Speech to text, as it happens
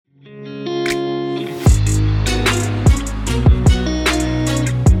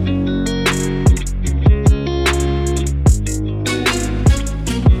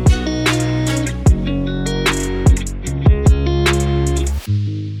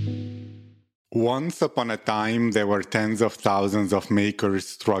Once upon a time, there were tens of thousands of makers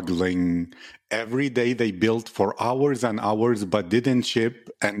struggling. Every day they built for hours and hours, but didn't ship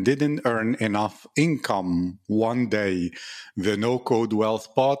and didn't earn enough income. One day, the No Code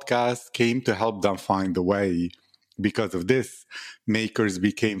Wealth podcast came to help them find the way. Because of this, makers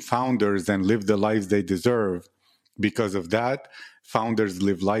became founders and lived the lives they deserve. Because of that, founders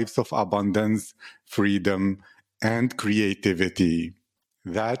live lives of abundance, freedom, and creativity.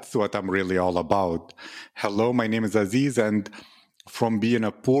 That's what I'm really all about. Hello, my name is Aziz, and from being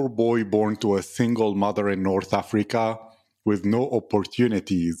a poor boy born to a single mother in North Africa with no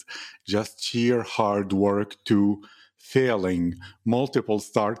opportunities, just sheer hard work, to failing multiple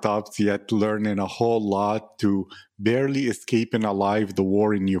startups, yet learning a whole lot, to barely escaping alive the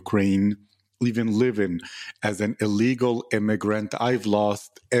war in Ukraine, even living as an illegal immigrant. I've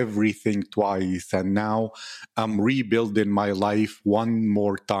lost everything twice, and now I'm rebuilding my life one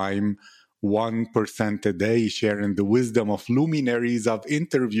more time, 1% a day, sharing the wisdom of luminaries I've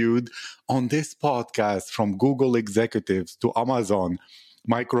interviewed on this podcast, from Google executives to Amazon,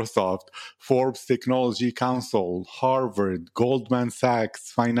 Microsoft, Forbes Technology Council, Harvard, Goldman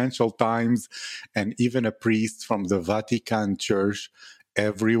Sachs, Financial Times, and even a priest from the Vatican Church.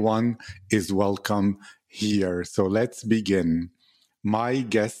 Everyone is welcome here. So let's begin. My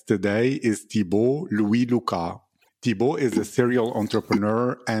guest today is Thibault Louis Luca. Thibault is a serial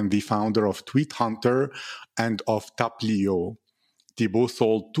entrepreneur and the founder of Tweet Hunter and of Taplio. Thibault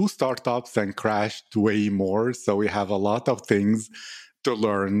sold 2 startups and crashed way more. So we have a lot of things to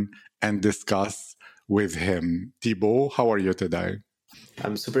learn and discuss with him. Thibault, how are you today?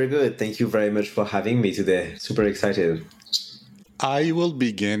 I'm super good. Thank you very much for having me today. Super excited. I will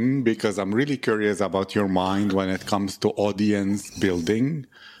begin because I'm really curious about your mind when it comes to audience building.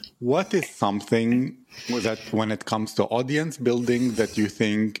 What is something that, when it comes to audience building, that you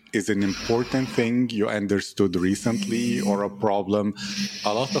think is an important thing you understood recently, or a problem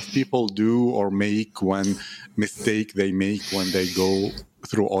a lot of people do or make, when mistake they make when they go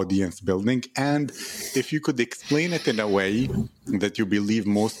through audience building? And if you could explain it in a way that you believe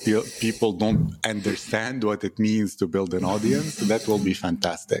most people don't understand what it means to build an audience, that will be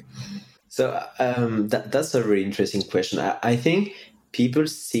fantastic. So that's a really interesting question. I think people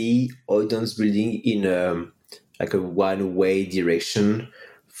see audience building in like a one-way direction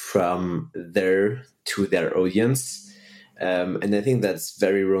from there to their audience, and I think that's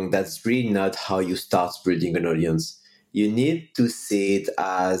very wrong. That's really not how you start building an audience. You need to see it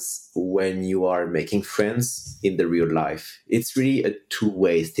as when you are making friends in the real life. It's really a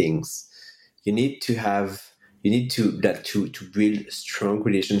two-way things. You need to have you need to build strong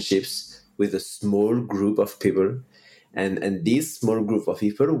relationships with a small group of people, and this small group of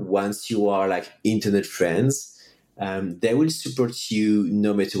people, once you are like internet friends, they will support you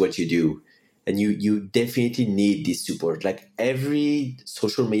no matter what you do, and you definitely need this support. Like every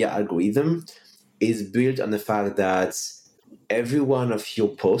social media algorithm is built on the fact that every one of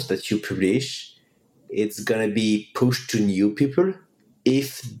your posts that you publish, it's gonna be pushed to new people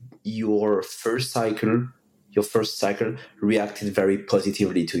if your first cycle reacted very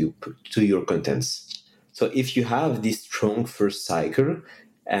positively to your contents. So if you have this strong first cycle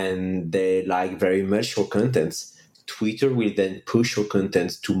and they like very much your contents, Twitter will then push your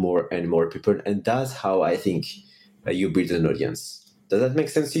contents to more and more people, and that's how I think you build an audience. Does that make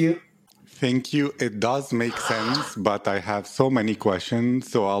sense to you? Thank you. It does make sense, but I have so many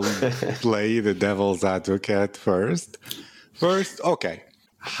questions, so I'll play the devil's advocate first. Okay.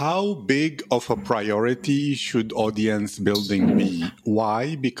 How big of a priority should audience building be?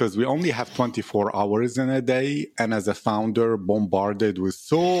 Why? Because we only have 24 hours in a day, and as a founder, bombarded with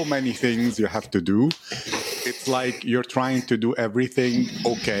so many things you have to do, it's like you're trying to do everything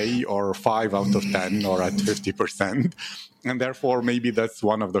okay, or 5 out of 10, or at 50%. And therefore, maybe that's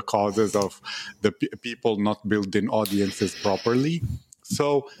one of the causes of the people not building audiences properly.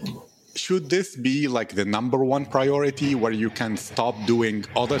 So should this be like the number one priority, where you can stop doing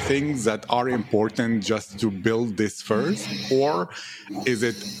other things that are important just to build this first? Or is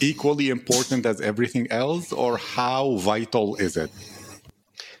it equally important as everything else? Or how vital is it?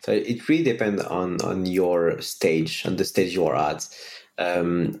 So it really depends on your stage, on the stage you are at.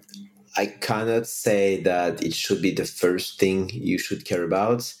 I cannot say that it should be the first thing you should care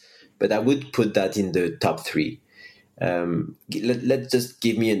about, but I would put that in the top 3. Let's just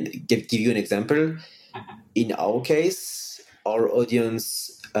give you an example. In our case, our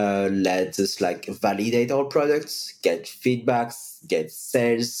audience lets us like validate our products, get feedbacks, get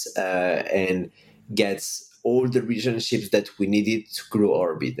sales, and get all the relationships that we needed to grow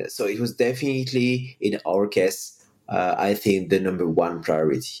our business. So it was definitely, in our case, I think, the number one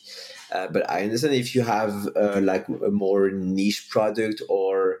priority. But I understand if you have like a more niche product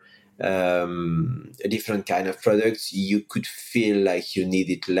or a different kind of product, you could feel like you need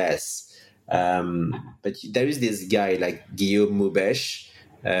it less. But there is this guy like Guillaume Moubesh,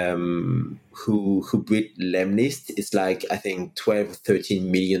 who built Lemlist. It's like I think 12,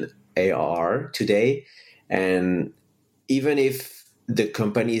 13 million ARR today, and even if the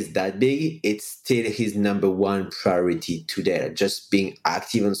company is that big, it's still his number one priority today. Just being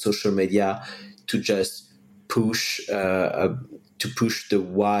active on social media to just push to push the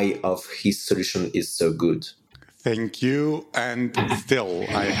why of his solution is so good. Thank you. And still,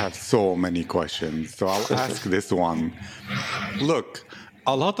 I have so many questions. So I'll ask this one. Look,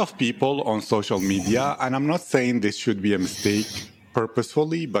 a lot of people on social media, and I'm not saying this should be a mistake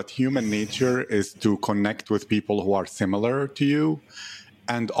purposefully, but human nature is to connect with people who are similar to you.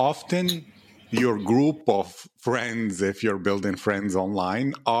 And often your group of friends, if you're building friends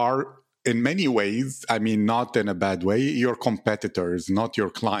online, are in many ways, I mean, not in a bad way, your competitors, not your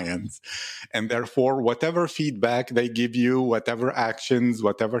clients. And therefore, whatever feedback they give you, whatever actions,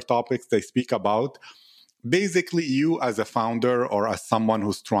 whatever topics they speak about, basically you as a founder or as someone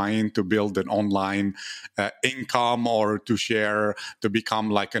who's trying to build an online income or to share, to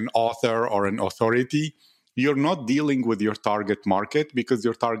become like an author or an authority, you're not dealing with your target market because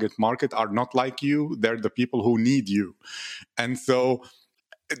your target market are not like you. They're the people who need you. And so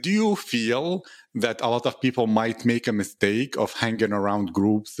do you feel that a lot of people might make a mistake of hanging around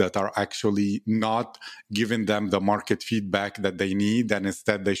groups that are actually not giving them the market feedback that they need, and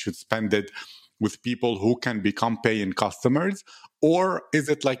instead they should spend it with people who can become paying customers? Or is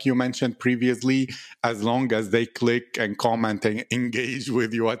it like you mentioned previously, as long as they click and comment and engage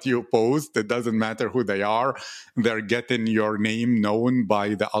with what you post, it doesn't matter who they are, they're getting your name known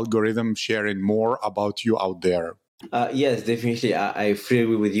by the algorithm sharing more about you out there? Yes, definitely. I fully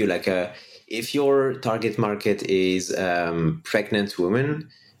agree with you. Like, if your target market is pregnant women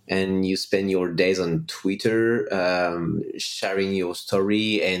and you spend your days on Twitter sharing your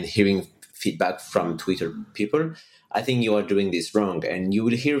story and hearing feedback from Twitter people, I think you are doing this wrong. And you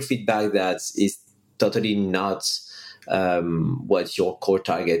will hear feedback that is totally not what your core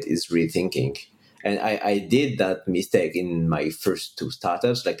target is really thinking. And I did that mistake in my first two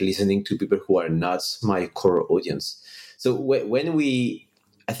startups, like listening to people who are not my core audience. So when we,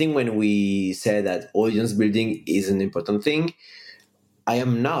 I think when we say that audience building is an important thing, I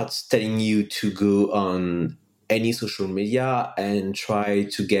am not telling you to go on any social media and try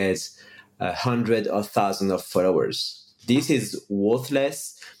to get 100 or 1,000 of followers. This is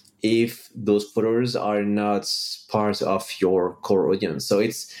worthless if those followers are not part of your core audience. So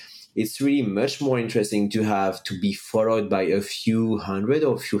it's really much more interesting to have to be followed by a few hundred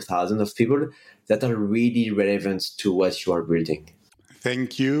or a few thousand of people that are really relevant to what you are building.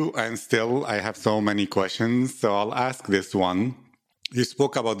 Thank you. And still, I have so many questions. So I'll ask this one. You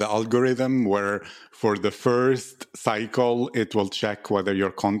spoke about the algorithm where for the first cycle, it will check whether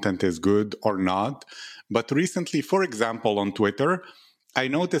your content is good or not. But recently, for example, on Twitter, I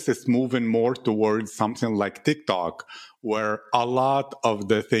notice it's moving more towards something like TikTok, where a lot of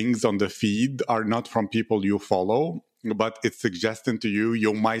the things on the feed are not from people you follow, but it's suggesting to you,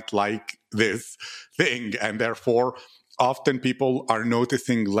 you might like this thing. And therefore, often people are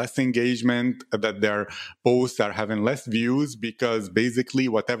noticing less engagement, that their posts are having less views because basically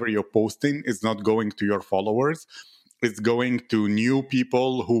whatever you're posting is not going to your followers. It's going to new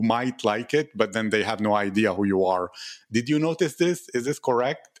people who might like it, but then they have no idea who you are. Did you notice this? Is this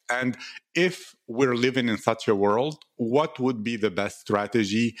correct? And if we're living in such a world, what would be the best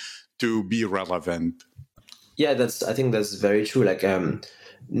strategy to be relevant? Yeah, I think that's very true. Like,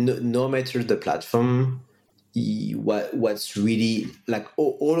 no matter the platform, what's really like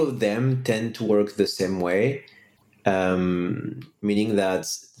all of them tend to work the same way, meaning that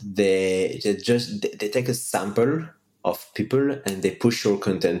they take a sample of people and they push your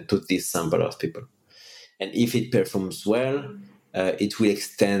content to this sample of people, and if it performs well, it will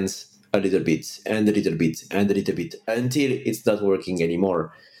extend a little bit and a little bit and a little bit until it's not working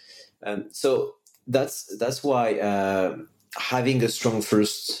anymore. So that's why having a strong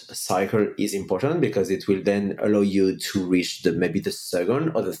first cycle is important, because it will then allow you to reach maybe the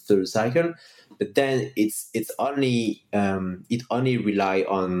second or the third cycle. But then it's only it only rely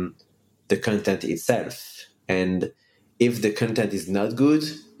on the content itself. And if the content is not good,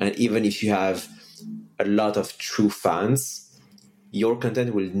 and even if you have a lot of true fans, your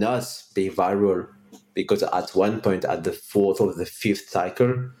content will not be viral, because at one point, at the fourth or the fifth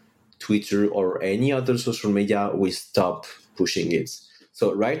cycle, Twitter or any other social media will stop pushing it.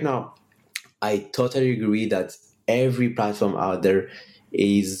 So right now, I totally agree that every platform out there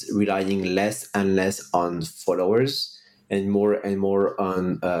is relying less and less on followers and more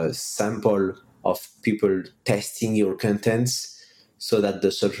on a sample of people testing your contents, so that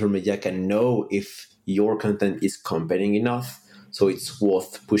the social media can know if your content is compelling enough, so it's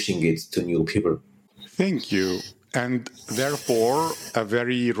worth pushing it to new people. Thank you. And therefore, a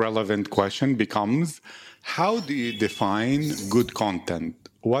very relevant question becomes, how do you define good content?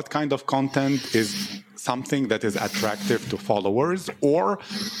 What kind of content is something that is attractive to followers, or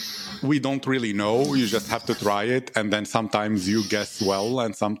we don't really know? You just have to try it, and then sometimes you guess well,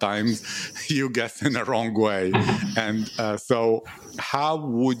 and sometimes you guess in a wrong way. And so, how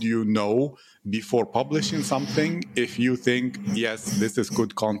would you know before publishing something if you think, yes, this is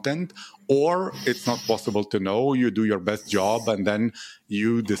good content, or it's not possible to know? You do your best job, and then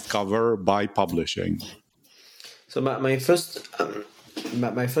you discover by publishing. So my first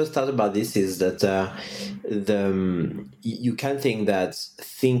thought about this is that you can think that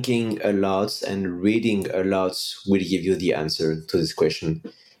thinking a lot and reading a lot will give you the answer to this question,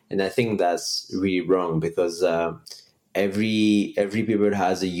 and I think that's really wrong, because every people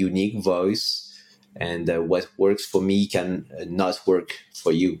has a unique voice, and what works for me can not work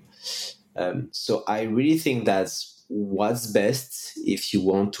for you. So I really think that what's best if you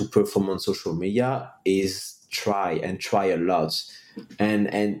want to perform on social media is try a lot,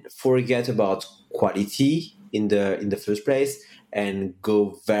 and forget about quality in the first place, and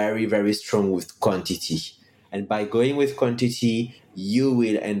go very very strong with quantity. And by going with quantity, you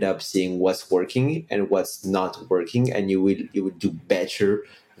will end up seeing what's working and what's not working, and you will do better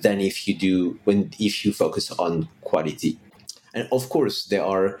than if you focus on quality. And of course, there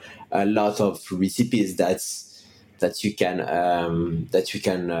are a lot of recipes that you can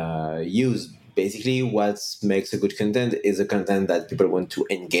use. Basically, what makes a good content is a content that people want to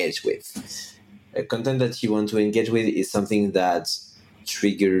engage with. A content that you want to engage with is something that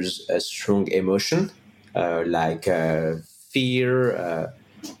triggers a strong emotion, like fear,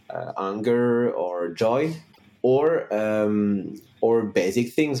 anger, or joy, or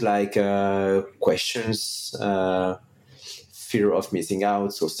basic things like questions, fear of missing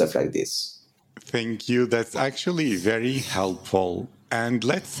out, or stuff like this. Thank you. That's actually very helpful. And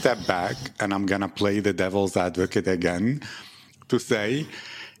let's step back, and I'm going to play the devil's advocate again to say,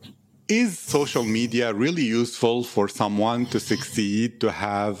 is social media really useful for someone to succeed, to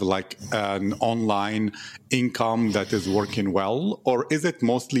have like an online income that is working well? Or is it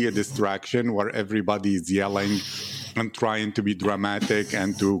mostly a distraction where everybody is yelling and trying to be dramatic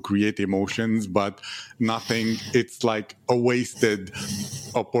and to create emotions, but nothing? It's like a wasted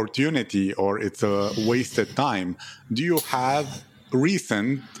opportunity, or it's a wasted time. Do you have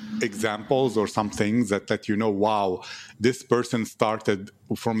recent examples or some things that let you know, wow, this person started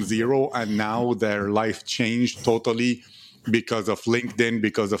from zero and now their life changed totally because of LinkedIn,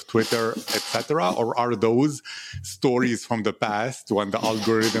 because of Twitter, etc.? Or are those stories from the past when the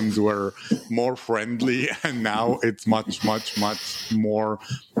algorithms were more friendly and now it's much, much, much more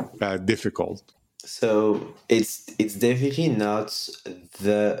difficult? So it's definitely not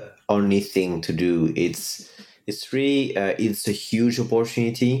the only thing to do. It's really it's a huge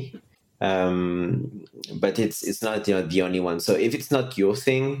opportunity, but it's not the only one. So if it's not your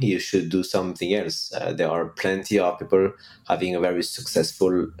thing, you should do something else. There are plenty of people having a very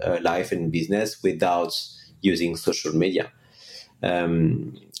successful life and business without using social media.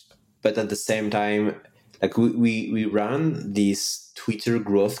 But at the same time, like we ran this Twitter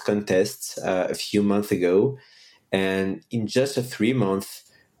growth contest a few months ago, and in just a 3 month,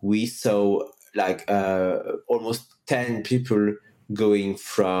 we saw like almost 10 people going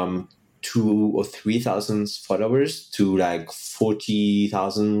from 2 or 3 thousand followers to like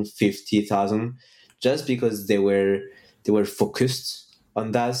 40,000, 50,000, just because they were focused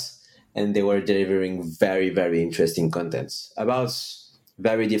on that, and they were delivering very very interesting contents about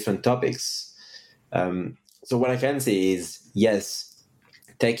very different topics. So what I can say is, yes,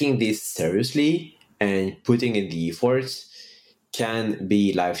 taking this seriously and putting in the effort can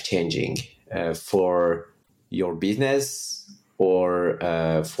be life changing for your business, or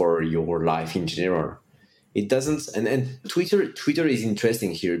for your life in general. It doesn't, and Twitter is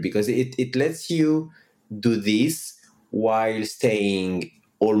interesting here because it lets you do this while staying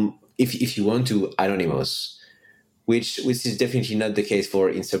all, if you want to, anonymous, which is definitely not the case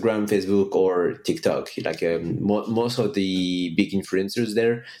for Instagram, Facebook, or TikTok. Like most of the big influencers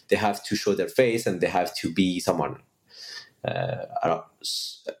there, they have to show their face and they have to be someone. A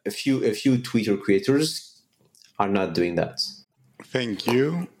few Twitter creators are not doing that. Thank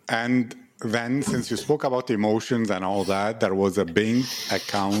you. And then, since you spoke about emotions and all that, there was a Bing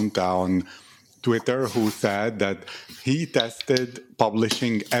account on Twitter who said that he tested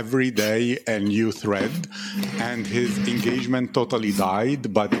publishing every day a new thread and his engagement totally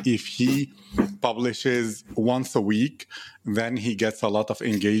died. But if he publishes once a week, then he gets a lot of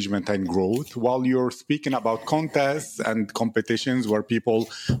engagement and growth. While you're speaking about contests and competitions where people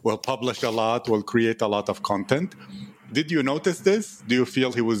will publish a lot, will create a lot of content. Did you notice this? Do you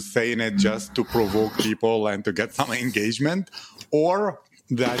feel he was saying it just to provoke people and to get some engagement? Or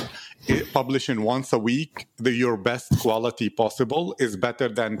that publishing once a week, your best quality possible, is better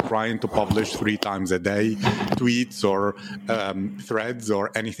than trying to publish 3 times a day, tweets or threads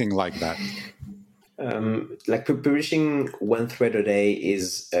or anything like that? Like publishing one thread a day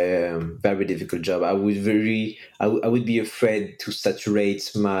is a very difficult job. I would be afraid to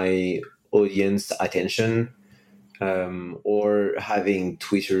saturate my audience attention, or having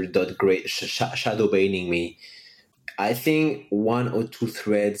Twitter shadow banning me. I think 1 or 2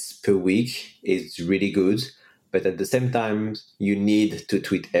 threads per week is really good, but at the same time, you need to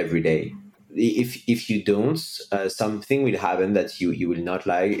tweet every day. If you don't, something will happen that you will not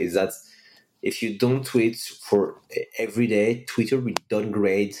like. Is that if you don't tweet for every day, Twitter will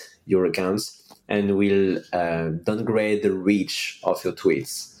downgrade your accounts and will downgrade the reach of your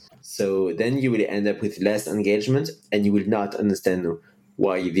tweets. So then you will end up with less engagement and you will not understand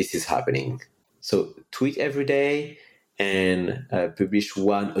why this is happening. So tweet every day and publish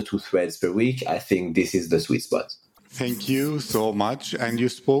 1 or 2 threads per week. I think this is the sweet spot. Thank you so much. And you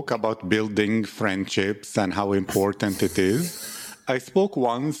spoke about building friendships and how important it is. I spoke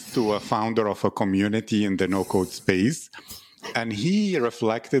once to a founder of a community in the no-code space, and he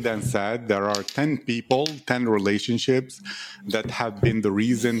reflected and said there are 10 people, 10 relationships that have been the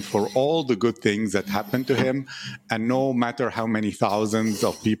reason for all the good things that happened to him. And no matter how many thousands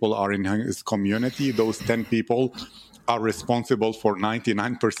of people are in his community, those 10 people are responsible for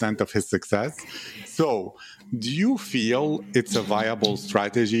 99% of his success. So, do you feel it's a viable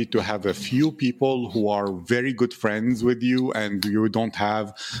strategy to have a few people who are very good friends with you and you don't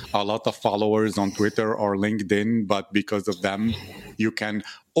have a lot of followers on Twitter or LinkedIn, but because of them, you can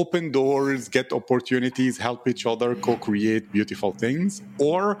open doors, get opportunities, help each other, co-create beautiful things?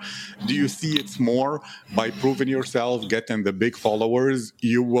 Or do you see it's more by proving yourself, getting the big followers,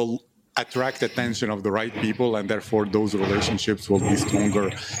 you will attract attention of the right people, and therefore those relationships will be stronger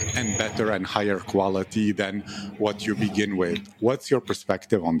and better and higher quality than what you begin with? What's your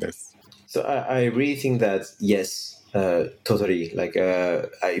perspective on this? So I really think that yes, totally. Like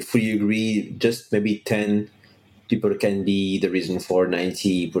I fully agree. Just maybe 10 people can be the reason for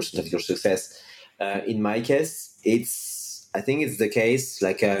 90% of your success. In my case, I think it's the case.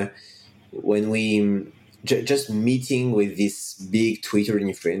 Like when we just meeting with this big Twitter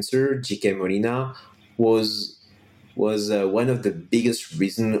influencer, GK Molina, was one of the biggest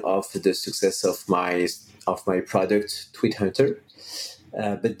reason of the success of my product, Tweet Hunter.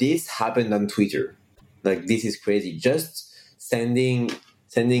 But this happened on Twitter. Like, this is crazy. Just sending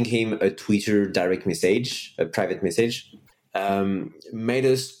him a Twitter direct message, a private message, made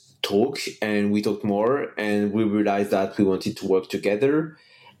us talk, and we talked more, and we realized that we wanted to work together,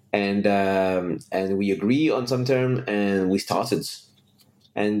 and we agree on some term, and we started.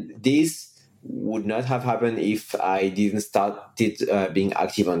 And this would not have happened if I didn't start being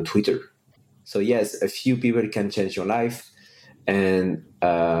active on Twitter. So yes, a few people can change your life, and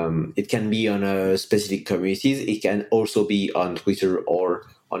it can be on a specific communities. It can also be on Twitter or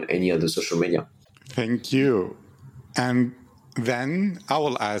on any other social media. Thank you. And then I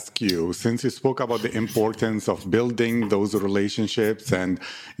will ask you, since you spoke about the importance of building those relationships and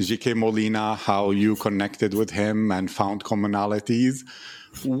GK Molina, how you connected with him and found commonalities,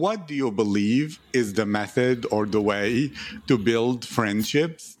 what do you believe is the method or the way to build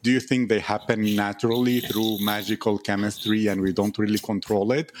friendships? Do you think they happen naturally through magical chemistry and we don't really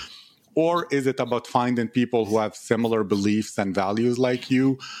control it? Or is it about finding people who have similar beliefs and values like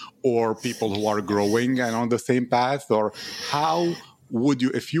you, or people who are growing and on the same path? Or how would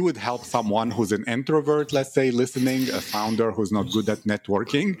you, if you would help someone who's an introvert, let's say, listening, a founder who's not good at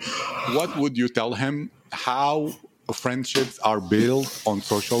networking, what would you tell him how friendships are built on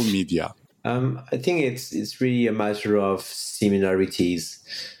social media? I think it's really a matter of similarities.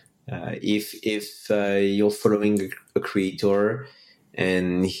 If you're following a creator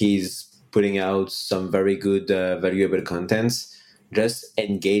and he's putting out some very good, valuable contents, just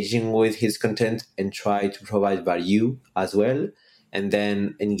engaging with his content and try to provide value as well, and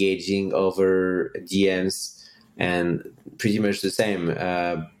then engaging over DMs, and pretty much the same,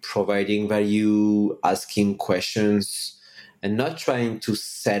 providing value, asking questions, and not trying to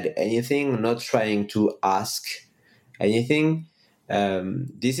sell anything, not trying to ask anything.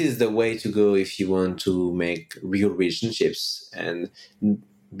 This is the way to go if you want to make real relationships. And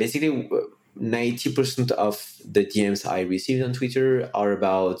basically, 90% of the DMs I received on Twitter are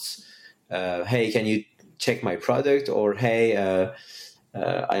about, hey, can you check my product? Or, hey,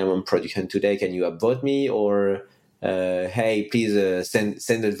 I am on Product Hunt today. Can you upvote me? Or, hey, please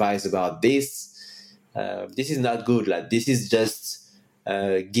send advice about this. This is not good. Like, this is just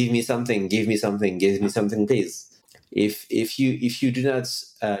give me something, please. If you do not,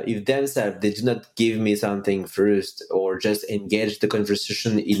 if themselves they do not give me something first, or just engage the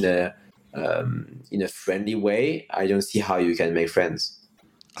conversation in a friendly way, I don't see how you can make friends.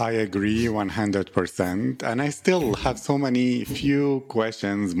 I agree 100%. And I still have so many few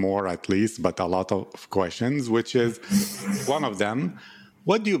questions, more at least, but a lot of questions, which is one of them.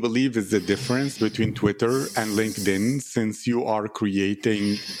 What do you believe is the difference between Twitter and LinkedIn, since you are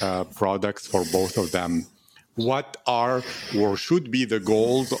creating products for both of them? What are or should be the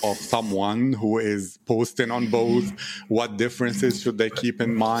goals of someone who is posting on both? What differences should they keep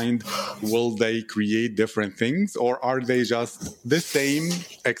in mind? Will they create different things, or are they just the same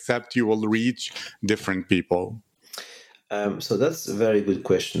except you will reach different people? So that's a very good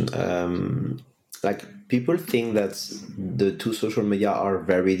question. Like, people think that the two social media are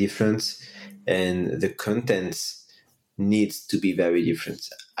very different and the content needs to be very different.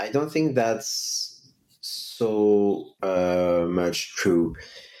 I don't think that's so much true.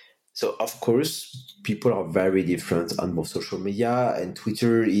 So of course, people are very different on both social media, and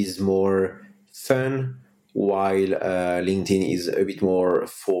Twitter is more fun, while LinkedIn is a bit more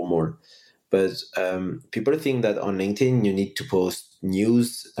formal. But people think that on LinkedIn you need to post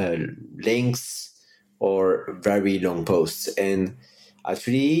news, links, or very long posts. And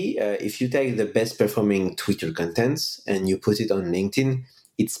actually, if you take the best performing Twitter contents and you put it on LinkedIn,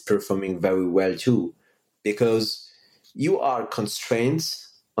 it's performing very well too, because you are constrained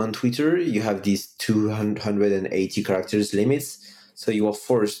on Twitter. You have these 280 characters limits, so you are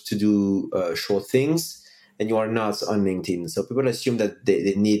forced to do short things, and you are not on LinkedIn. So people assume that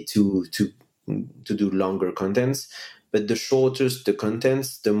they need to do longer contents, but the shorter the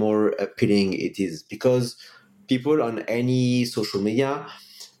contents, the more appealing it is, because people on any social media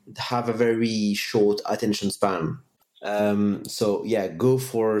have a very short attention span. So yeah, go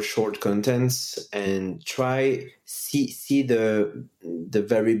for short contents and see the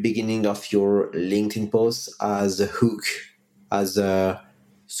very beginning of your LinkedIn post as a hook, as a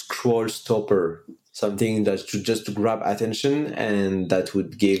scroll stopper, something that should just grab attention and that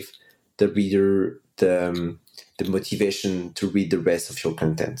would give the reader the motivation to read the rest of your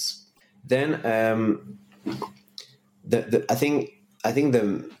contents. Then I think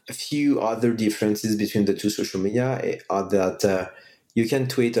the a few other differences between the two social media are that you can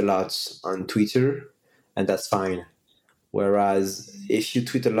tweet a lot on Twitter, and that's fine. Whereas if you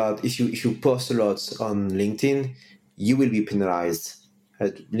tweet a lot, if you post a lot on LinkedIn, you will be penalized.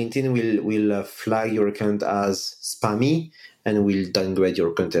 LinkedIn will flag your account as spammy and will downgrade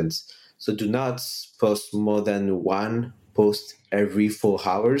your content. So do not post more than one post every 4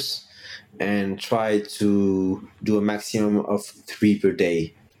 hours, and try to do a maximum of 3 per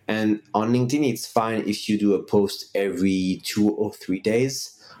day. And on LinkedIn, it's fine if you do a post every 2 or 3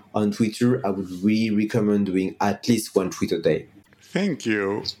 days. On Twitter, I would really recommend doing at least one tweet a day. Thank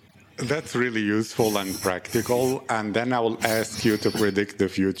you. That's really useful and practical. And then I will ask you to predict the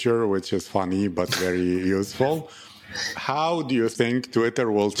future, which is funny but very useful. How do you think Twitter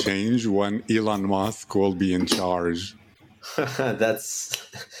will change when Elon Musk will be in charge? that's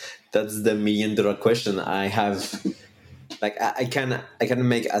the $1,000,000 question. I have, like, I can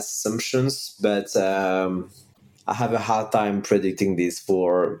make assumptions, but I have a hard time predicting this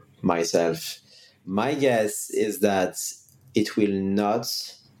for myself. My guess is that it will not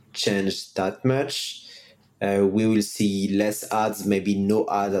change that much. We will see less ads, maybe no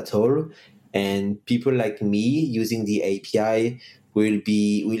ads at all, and people like me using the API will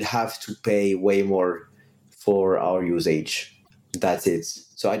have to pay way more for our usage. That's it.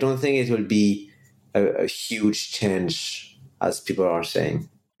 So I don't think it will be a huge change, as people are saying.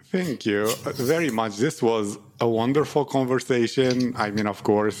 Thank you very much. This was a wonderful conversation. I mean, of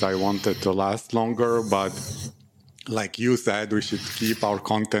course, I wanted to last longer, but like you said, we should keep our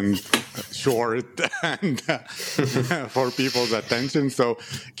content short and for people's attention. So,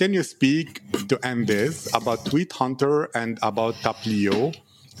 can you speak to end this about Tweet Hunter and about Taplio?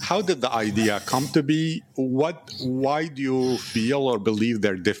 How did the idea come to be? Why do you feel or believe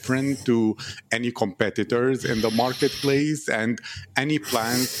they're different to any competitors in the marketplace, and any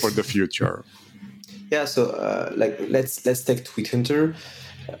plans for the future? Yeah, so like let's take Tweet Hunter.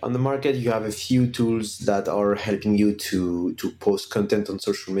 On the market, you have a few tools that are helping you to post content on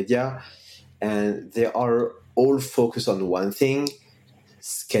social media, and they are all focused on one thing: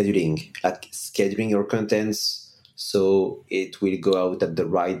 scheduling, like scheduling your contents so it will go out at the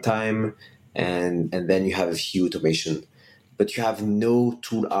right time, and then you have a few automation. But you have no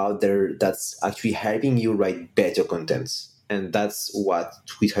tool out there that's actually helping you write better contents, and that's what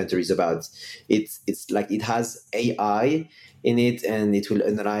Tweet Hunter is about. It's like it has AI in it, and it will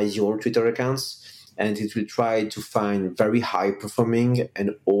analyze your Twitter accounts, and it will try to find very high performing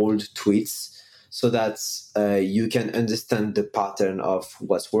and old tweets so that you can understand the pattern of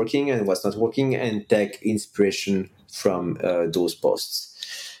what's working and what's not working and take inspiration from those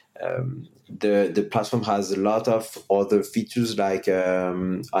posts. The platform has a lot of other features like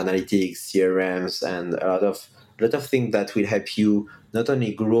analytics, CRMs, and a lot of things that will help you not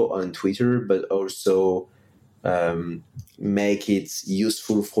only grow on Twitter but also make it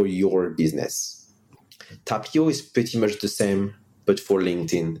useful for your business. Tapio is pretty much the same, but for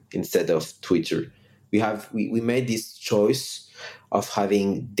LinkedIn instead of Twitter. We made this choice of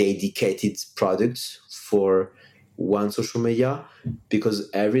having dedicated products for one social media because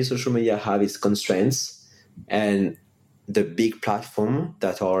every social media have its constraints, and the big platform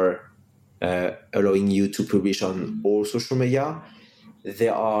that are allowing you to publish on all social media, they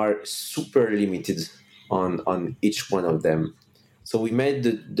are super limited on each one of them. So we made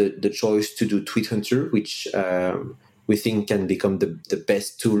the choice to do Tweet Hunter, which we think can become the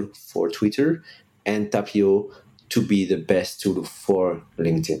best tool for Twitter, and Tapio to be the best tool for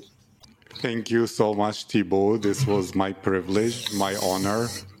LinkedIn. Thank you so much, Thibaut. This was my privilege, my honor.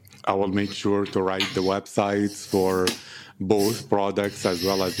 I will make sure to write the websites for both products as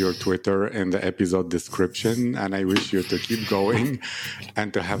well as your Twitter in the episode description. And I wish you to keep going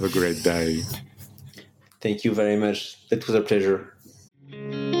and to have a great day. Thank you very much. It was a pleasure.